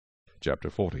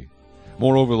Chapter 40.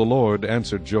 Moreover the Lord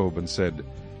answered Job and said,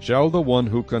 Shall the one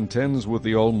who contends with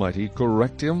the Almighty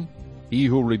correct him? He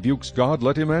who rebukes God,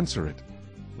 let him answer it.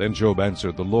 Then Job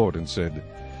answered the Lord and said,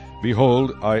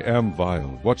 Behold, I am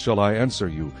vile. What shall I answer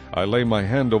you? I lay my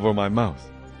hand over my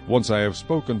mouth. Once I have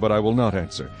spoken, but I will not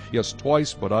answer. Yes,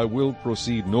 twice, but I will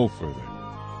proceed no further.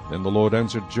 Then the Lord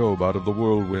answered Job out of the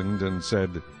whirlwind and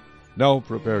said, Now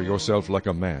prepare yourself like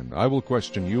a man. I will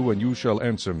question you, and you shall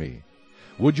answer me.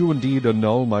 Would you indeed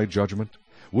annul my judgment?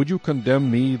 Would you condemn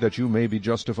me that you may be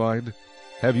justified?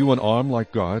 Have you an arm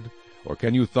like God? Or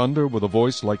can you thunder with a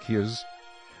voice like his?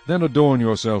 Then adorn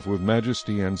yourself with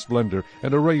majesty and splendor,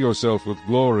 and array yourself with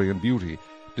glory and beauty.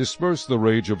 Disperse the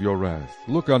rage of your wrath.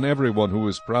 Look on everyone who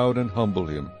is proud and humble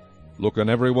him. Look on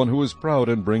everyone who is proud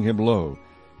and bring him low.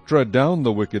 Tread down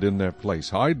the wicked in their place.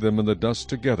 Hide them in the dust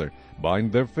together.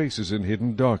 Bind their faces in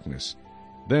hidden darkness.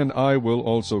 Then I will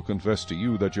also confess to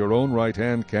you that your own right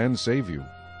hand can save you.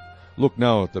 Look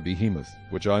now at the behemoth,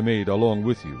 which I made along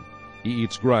with you. He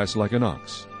eats grass like an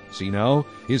ox. See now,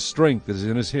 his strength is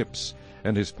in his hips,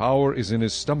 and his power is in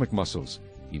his stomach muscles.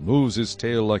 He moves his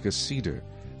tail like a cedar.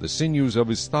 The sinews of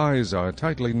his thighs are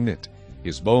tightly knit.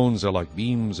 His bones are like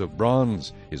beams of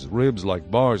bronze, his ribs like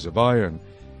bars of iron.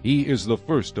 He is the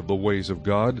first of the ways of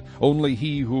God. Only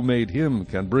he who made him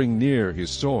can bring near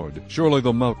his sword. Surely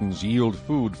the mountains yield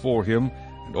food for him,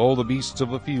 and all the beasts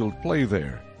of the field play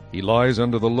there. He lies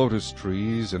under the lotus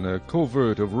trees in a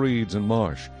covert of reeds and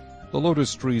marsh. The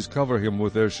lotus trees cover him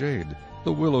with their shade.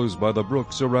 The willows by the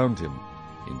brook surround him.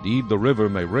 Indeed, the river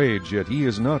may rage, yet he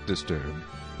is not disturbed.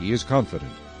 He is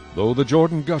confident. Though the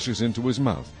Jordan gushes into his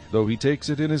mouth, though he takes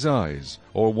it in his eyes,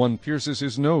 or one pierces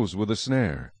his nose with a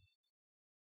snare,